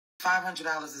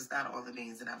$500 is not all the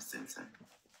means that I've sent him.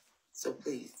 So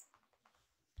please.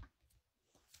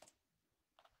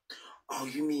 Oh,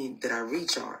 you mean that I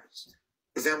recharged?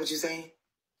 Is that what you're saying?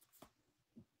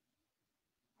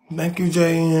 Thank you,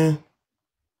 JN.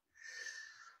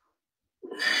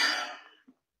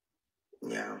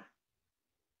 Yeah.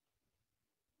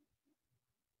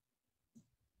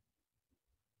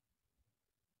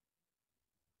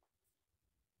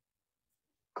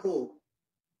 Cool.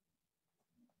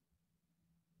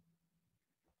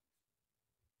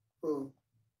 Cool.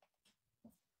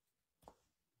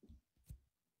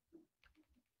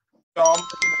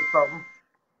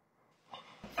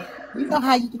 You know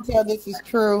how you can tell this is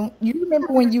true? You remember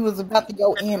when you was about to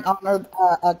go in on her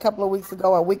a couple of weeks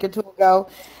ago, a week or two ago,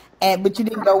 but you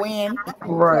didn't go in and you could tell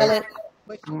Right. it,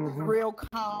 but she was real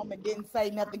calm and didn't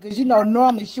say nothing because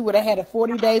normally she would have had a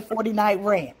 40-day, 40-night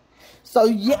rant. So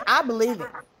yeah, I believe it.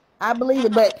 I believe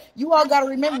it. But you all got to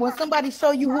remember when somebody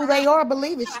show you who they are,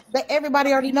 believe it.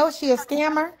 Everybody already knows she a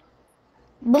scammer.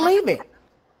 Believe it.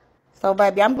 So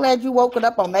baby, I'm glad you woke it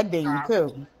up on that ding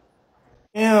too.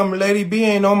 Damn, Lady B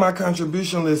ain't on my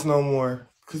contribution list no more.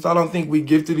 Because I don't think we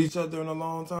gifted each other in a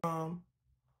long time.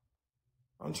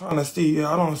 I'm trying to see.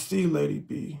 Yeah, I don't see Lady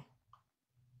B.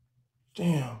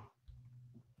 Damn.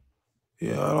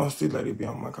 Yeah, I don't see Lady B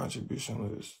on my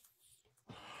contribution list.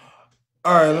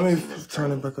 All right, let me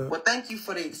turn it back up. Well, thank you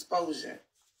for the exposure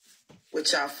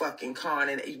with y'all fucking con.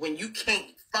 And when you can't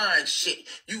find shit,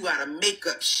 you gotta make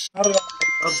up shit. How did I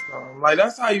make up something? Like,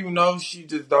 that's how you know she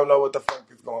just don't know what the fuck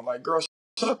is going on. Like, girl,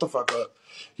 shut the fuck up.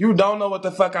 You don't know what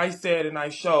the fuck I said and I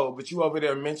showed, but you over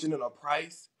there mentioning a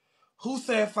price? Who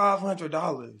said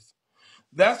 $500?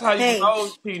 That's how you know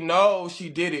she knows she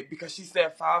did it, because she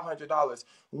said $500.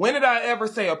 When did I ever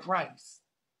say a price?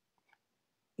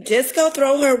 Just go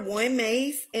throw her one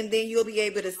mace, and then you'll be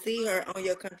able to see her on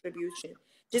your contribution.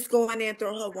 Just go in there and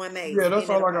throw her one mace. Yeah, that's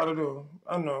all I gotta do.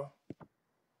 I know.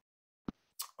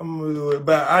 I'm gonna do it.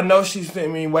 But I know she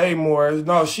sent me way more.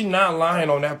 No, she not lying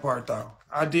on that part, though.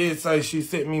 I did say she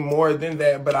sent me more than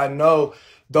that, but I know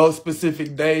those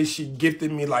specific days she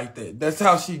gifted me like that. That's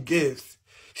how she gifts.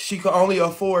 She could only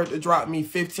afford to drop me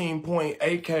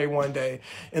 15.8K one day,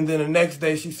 and then the next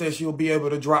day she said she'll be able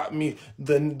to drop me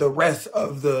the rest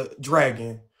of the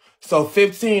dragon. So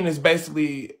 15 is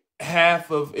basically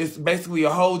it's basically a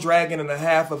whole dragon and a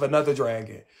half of another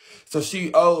dragon. So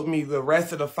she owed me the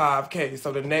rest of the 5K.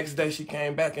 So the next day she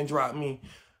came back and dropped me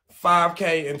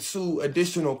 5K and 2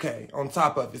 additional K on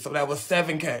top of it. So that was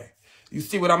 7K. You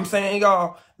see what I'm saying,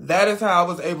 y'all? That is how I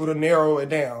was able to narrow it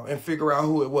down and figure out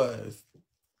who it was.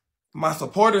 My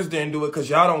supporters didn't do it because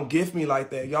y'all don't gift me like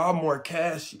that. Y'all more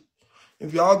cashy.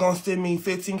 If y'all gonna send me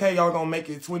 15K, y'all gonna make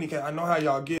it 20K. I know how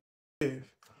y'all give.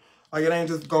 Like, it ain't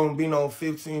just gonna be no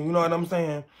 15. You know what I'm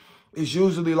saying? It's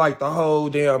usually like the whole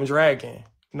damn dragon.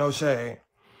 No shade.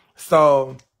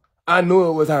 So I knew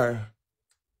it was her.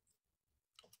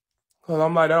 Cause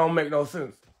I'm like, that don't make no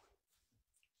sense.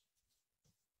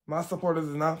 My supporters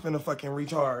is not finna fucking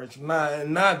recharge.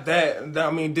 Not that,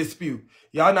 I mean, dispute.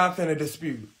 Y'all not finna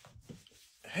dispute.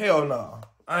 Hell no.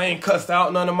 I ain't cussed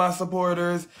out none of my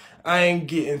supporters. I ain't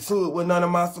getting to it with none of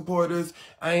my supporters.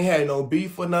 I ain't had no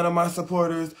beef with none of my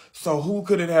supporters. So who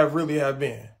could it have really have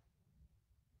been?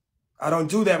 I don't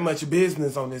do that much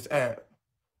business on this app.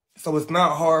 So it's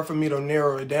not hard for me to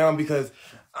narrow it down because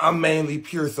I'm mainly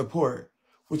pure support,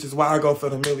 which is why I go for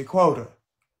the milli quota.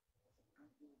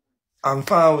 I'm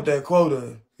fine with that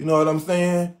quota. You know what I'm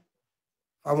saying? If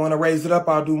I want to raise it up,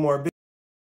 I'll do more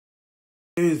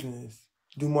business,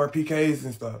 do more PKs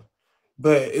and stuff.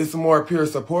 But it's more pure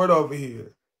support over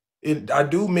here. I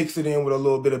do mix it in with a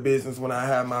little bit of business when I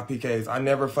have my PKs. I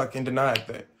never fucking denied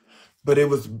that. But it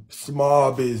was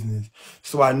small business.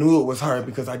 So I knew it was her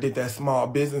because I did that small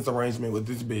business arrangement with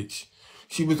this bitch.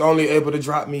 She was only able to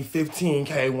drop me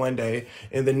 15K one day,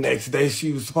 and the next day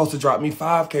she was supposed to drop me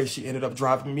 5K. She ended up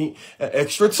dropping me an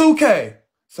extra 2K.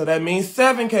 So that means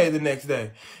 7K the next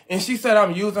day. And she said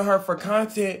I'm using her for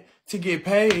content to get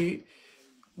paid.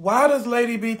 Why does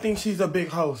Lady B think she's a big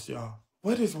host, y'all?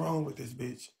 What is wrong with this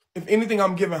bitch? If anything,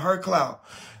 I'm giving her clout.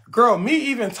 Girl, me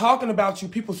even talking about you,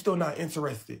 people still not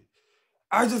interested.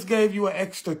 I just gave you an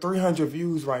extra 300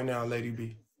 views right now, Lady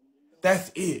B.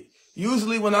 That's it.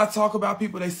 Usually when I talk about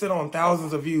people, they sit on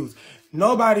thousands of views.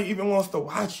 Nobody even wants to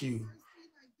watch you.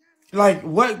 Like,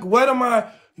 what am I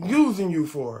using you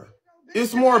for?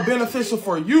 It's more beneficial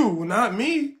for you, not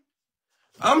me.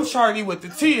 I'm Charli with the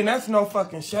T, and that's no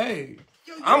fucking shade.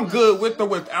 I'm good with or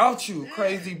without you,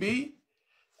 Crazy B.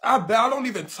 I don't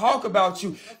even talk about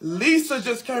you. Lisa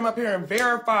just came up here and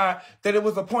verified that it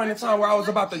was a point in time where I was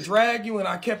about to drag you and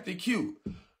I kept it cute.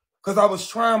 Because I was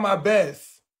trying my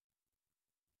best.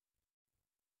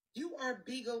 You are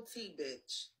Bigo T,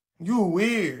 bitch. You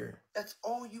weird. That's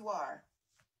all you are.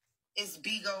 It's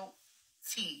Bigo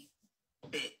T,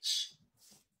 bitch.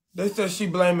 They said she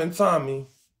blaming Tommy.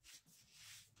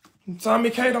 Tommy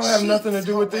K don't have nothing to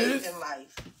do with this. In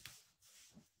life.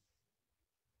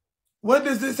 What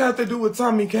does this have to do with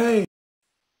Tommy K?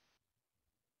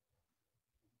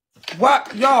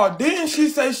 What? Y'all, didn't she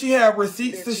say she had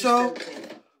receipts to show?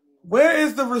 Where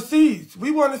is the receipts?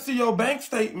 We want to see your bank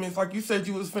statements like you said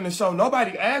you was finna show.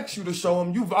 Nobody asked you to show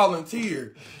them. You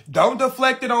volunteered. Don't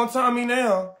deflect it on Tommy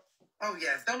now. Oh,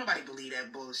 yes. Don't nobody believe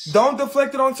that bullshit. Don't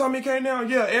deflect it on Tommy K now.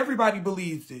 Yeah, everybody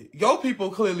believes it. Your people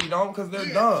clearly don't because they're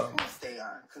dumb. Of course they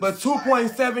are. But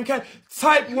 2.7K.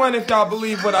 Type 1 if y'all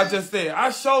believe what I just said. I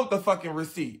showed the fucking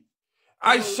receipt.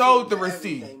 I showed the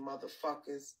receipt.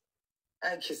 Motherfuckers.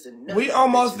 I ain't kissing none. We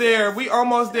almost there. We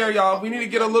almost there, y'all. We need to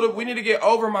get we need to get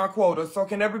over my quota. So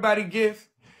can everybody give?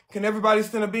 Can everybody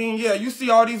send a bean? Yeah, you see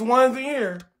all these ones in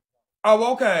here.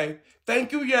 Oh, okay.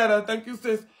 Thank you, Yetta. Thank you,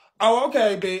 sis. Oh,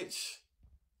 okay, bitch.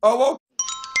 Oh, okay.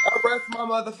 I rest my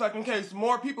motherfucking case.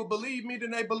 More people believe me than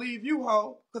they believe you,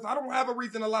 ho. Because I don't have a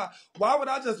reason to lie. Why would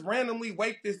I just randomly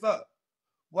wake this up?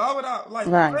 Why would I, like,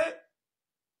 Right.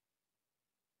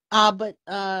 what? But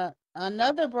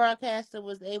another broadcaster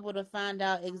was able to find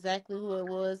out exactly who it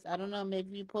was. I don't know,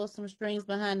 maybe you pull some strings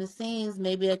behind the scenes,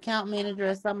 maybe account manager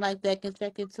or something like that can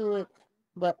check into it.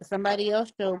 But somebody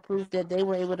else showed proof that they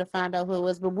were able to find out who it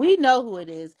was. But we know who it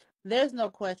is. There's no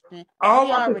question. Oh,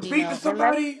 We I could already speak to know.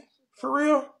 somebody? For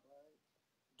real?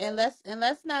 And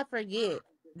let's not forget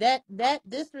that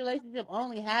this relationship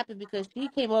only happened because she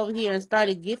came over here and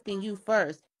started gifting you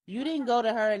first. You didn't go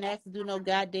to her and ask to do no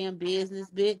goddamn business,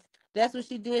 bitch. That's what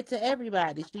she did to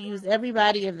everybody. She used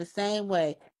everybody in the same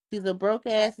way. She's a broke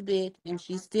ass bitch and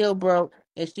she's still broke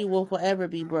and she will forever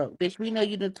be broke. Bitch, we know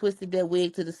you done twisted that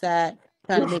wig to the side,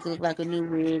 trying to make it look like a new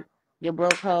wig. You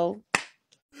broke hoe.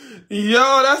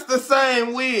 Yo, that's the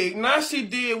same wig. Now she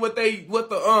did what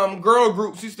the girl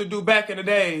groups used to do back in the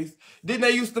days. Didn't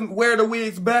they used to wear the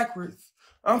wigs backwards?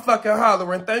 I'm fucking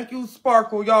hollering. Thank you,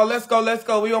 Sparkle. Y'all, let's go, let's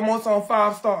go. We almost on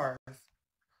 5 stars.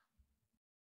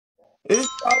 It's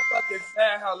so fucking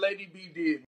sad how Ladybee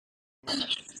did.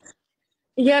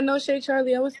 Yeah, no shade,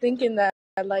 Charlie. I was thinking that,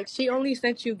 like, she only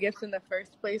sent you gifts in the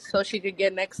first place so she could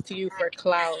get next to you for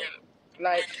clout.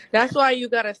 Like, that's why you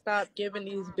gotta stop giving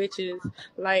these bitches,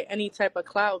 like, any type of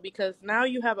clout, because now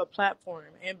you have a platform,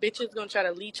 and bitches gonna try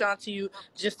to leech onto you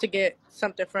just to get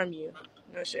something from you.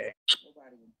 No shade.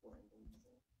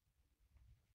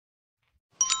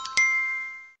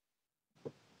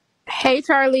 Hey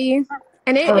Charlie.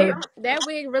 And that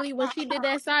wig really, when she did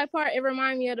that side part, it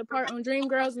reminded me of the part on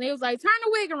Dreamgirls, and it was like, turn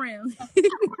the wig around.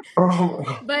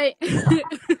 Oh, But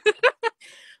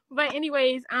but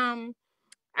anyways,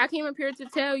 I came up here to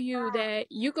tell you that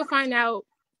you could find out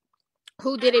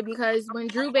who did it, because when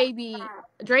Dre Baby,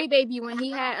 when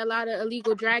he had a lot of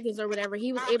illegal dragons or whatever,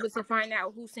 he was able to find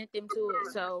out who sent them to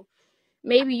it. So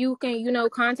maybe you can,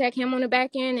 contact him on the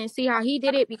back end and see how he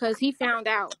did it, because he found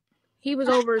out. He was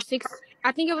over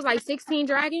I think it was like 16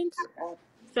 dragons.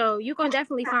 So you can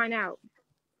definitely find out.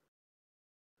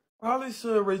 probably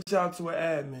should reach out to an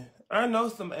admin. I know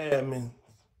some admins.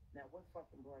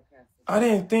 I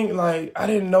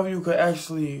didn't know you could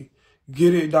actually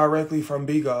get it directly from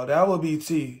Bigo. That would be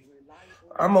T.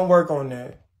 I'm gonna work on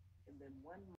that.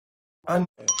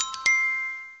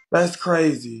 That's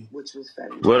crazy.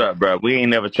 What up, bro? We ain't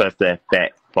never trust that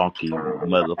fat, funky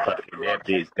motherfucker. That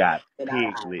bitch got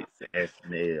piglets as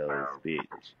nails, bitch.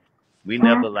 We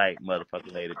never like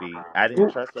motherfucking Ladybee. I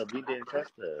didn't trust her. We didn't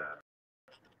trust her.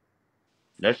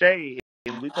 No shade.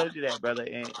 And we told you that, brother.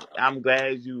 And I'm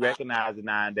glad you recognize it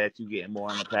now that you getting more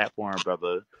on the platform,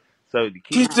 brother. So to She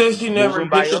keep said she never moving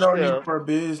by gifted on you yourself, for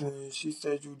business. She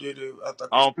said you did it for she did it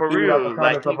out the real, like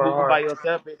kindness of keep her moving by heart.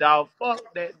 yourself, and dog.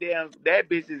 Fuck that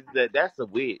bitch that's a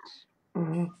witch.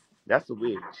 Mm-hmm. That's a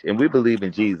witch. And we believe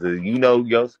in Jesus. You know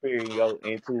your spirit and your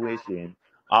intuition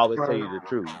always tell Right. you the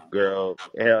truth, girl.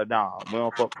 Hell nah. We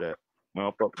don't fuck that. We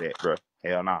don't fuck that, bro.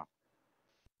 Hell nah.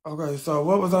 Okay, so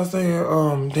what was I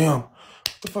saying? Damn.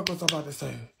 What the fuck was I about to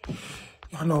say?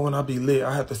 Y'all know when I be lit,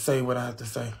 I have to say what I have to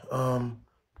say.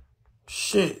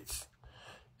 Shit.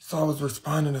 So I was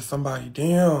responding to somebody.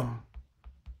 Damn.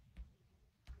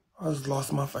 I just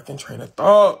lost my fucking train of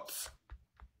thoughts.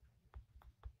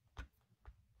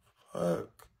 Fuck.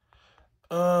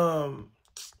 I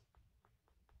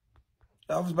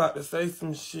was about to say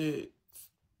some shit.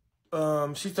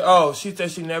 She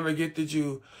said she never gifted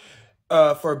you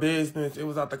for business. It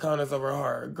was out the kindness of her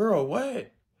heart. Girl,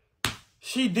 what?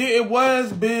 She did. It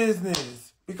was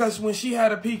business. Because when she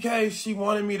had a PK, she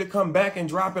wanted me to come back and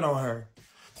drop it on her.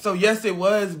 So yes, it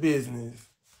was business.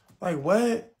 Like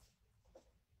what?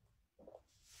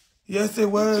 Yes, it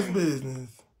was business.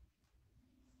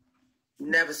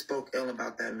 Never spoke ill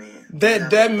about that man.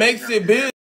 That makes it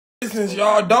business,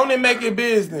 y'all. Don't it make it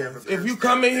business? If you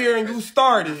come in here and you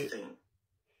started,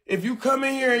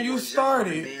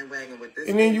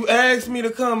 and then you asked me to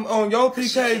come on your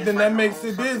PK, then that makes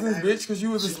it business, bitch, because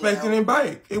you was expecting a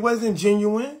bike. It wasn't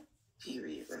genuine.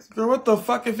 Girl, what the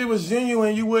fuck? If it was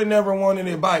genuine, you would never wanted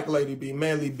a bike, Lady B,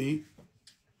 Manly B.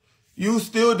 You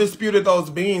still disputed those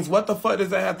beans. What the fuck does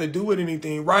that have to do with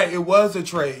anything? Right, it was a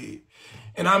trade.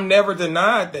 And I'm never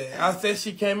denied that. I said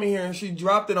she came in here and she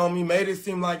dropped it on me, made it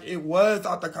seem like it was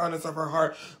out the kindness of her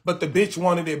heart, but the bitch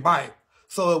wanted it bike.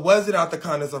 So it wasn't out the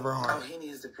kindness of her heart.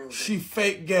 She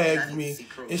fake gagged me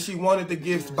and she wanted the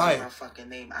gift bike.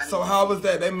 So how was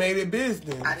that? They made it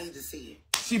business. I need to see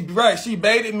it. She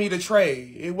baited me to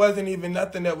trade. It wasn't even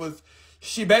nothing that was...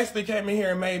 She basically came in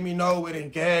here and made me know it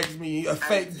and gagged me, a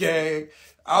fake gag.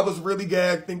 I was really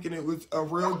gagged thinking it was a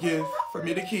real gift for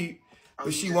me to keep.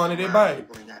 But she wanted it back.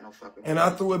 And I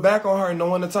threw it back on her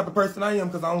knowing the type of person I am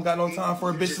because I don't got no time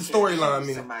for a bitch to storyline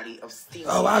me.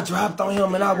 Oh, I dropped on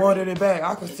him and I wanted it back.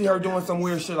 I could see her doing some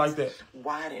weird shit like that.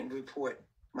 Why I didn't report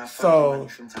my fucking money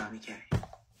from Tommy K?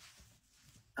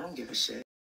 I don't give a shit.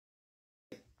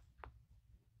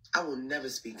 I will never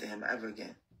speak to him ever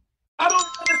again. I don't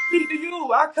want to speak to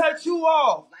you. I cut you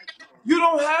off. You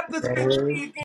don't have to speak to me again.